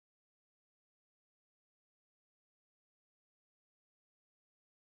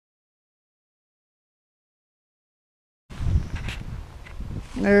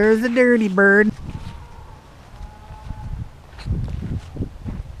There's a dirty bird.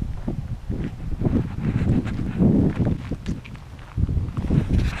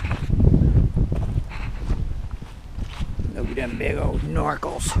 Look at them big old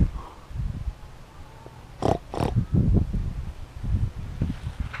snorkels.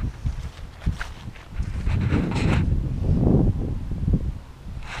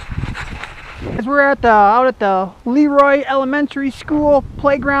 We're out at the Leroy Elementary School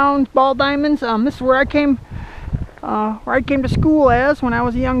playground, ball diamonds. This is where I came to school as when I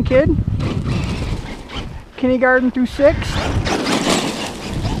was a young kid, kindergarten through 6th.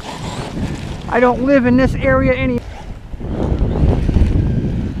 I don't live in this area anymore.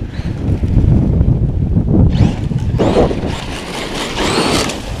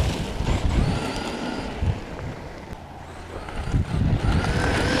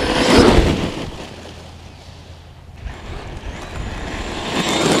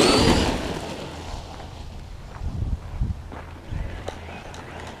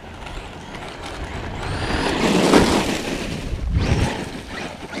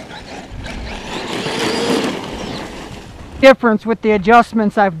 Difference with the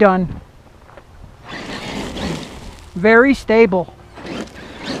adjustments I've done. Very stable.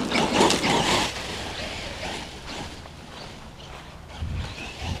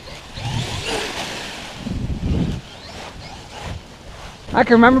 I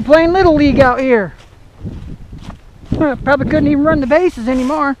can remember playing Little League out here. Probably couldn't even run the bases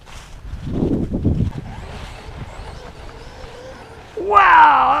anymore.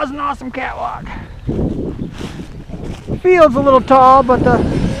 Wow, that was an awesome catwalk. Field's a little tall, but the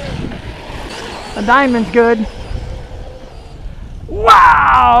diamond's good.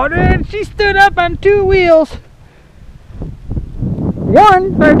 Wow, dude, she stood up on 2 wheels.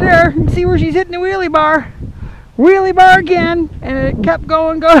 One right there, you can see where she's hitting the wheelie bar. Wheelie bar again, and it kept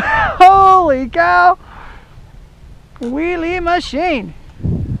going. Holy cow! Wheelie machine.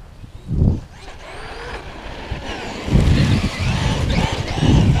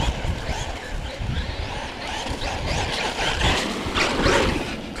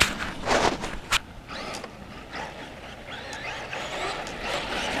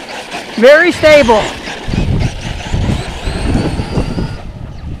 Very stable.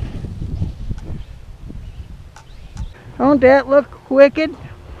 Don't that look wicked?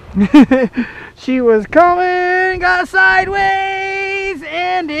 She was coming, got sideways,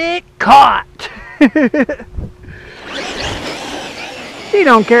 and it caught. She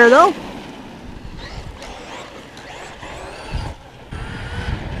don't care though.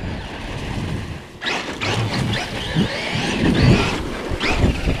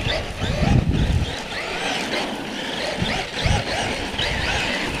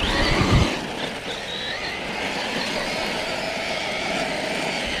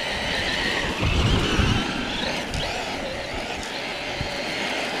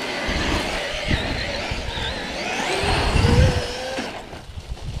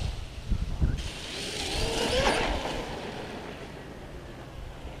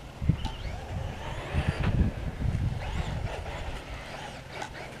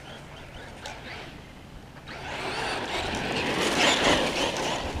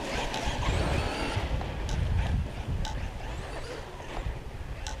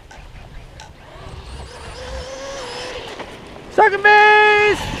 Second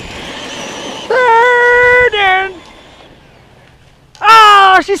base! Third and...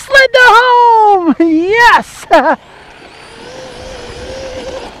 Oh, she slid to home! Yes!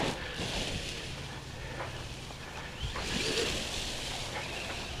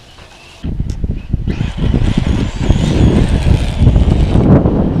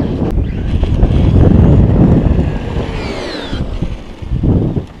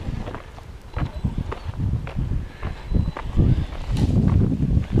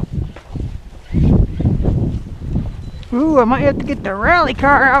 Ooh, I might have to get the rally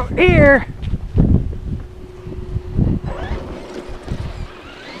car out here.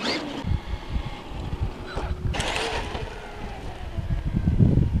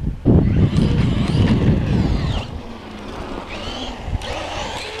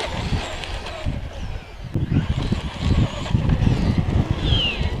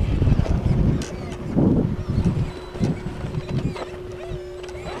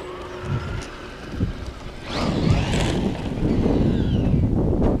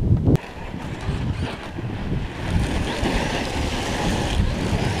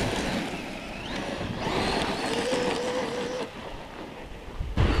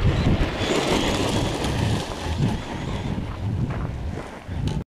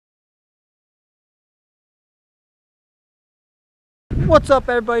 What's up,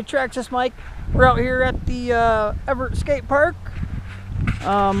 everybody? Traxxas Mike. We're out here at the Everett Skate Park.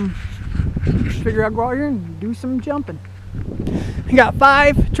 Figure I'll go out here and do some jumping. We got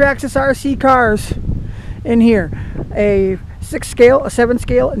 5 Traxxas RC cars in here. A 6 scale, a 7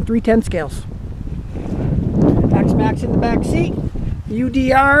 scale, and 3 10 scales. Maxx in the back seat.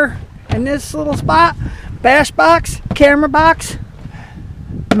 UDR in this little spot. Bash box, camera box.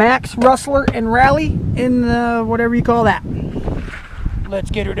 Maxx, Rustler, and Rally in the whatever you call that. Let's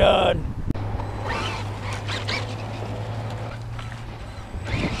get her done.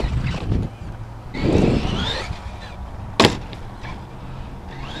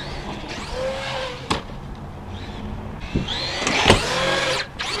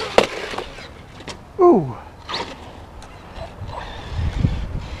 Ooh.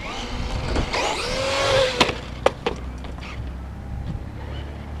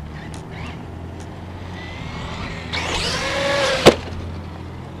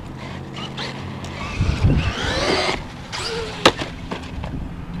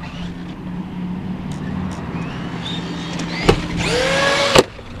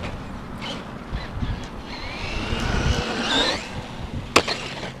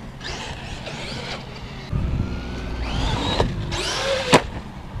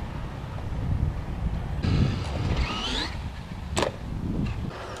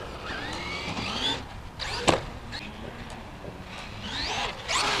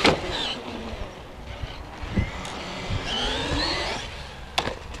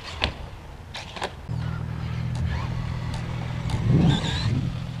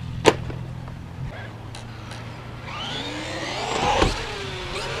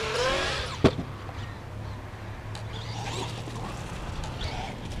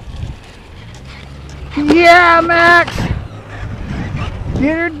 Yeah, Maxx!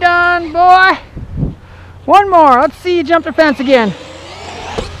 Get her done, boy! One more. Let's see you jump the fence again.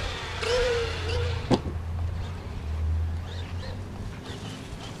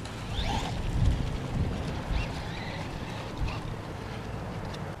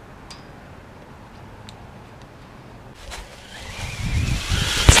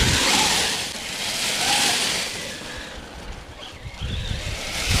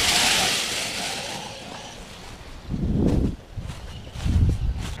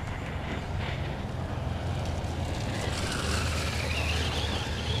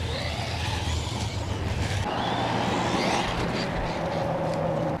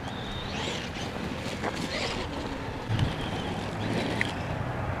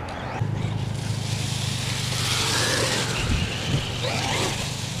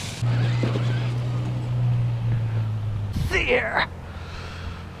 Here.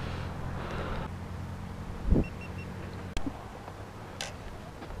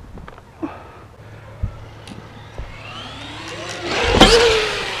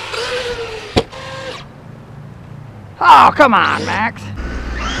 Oh, come on, Maxx.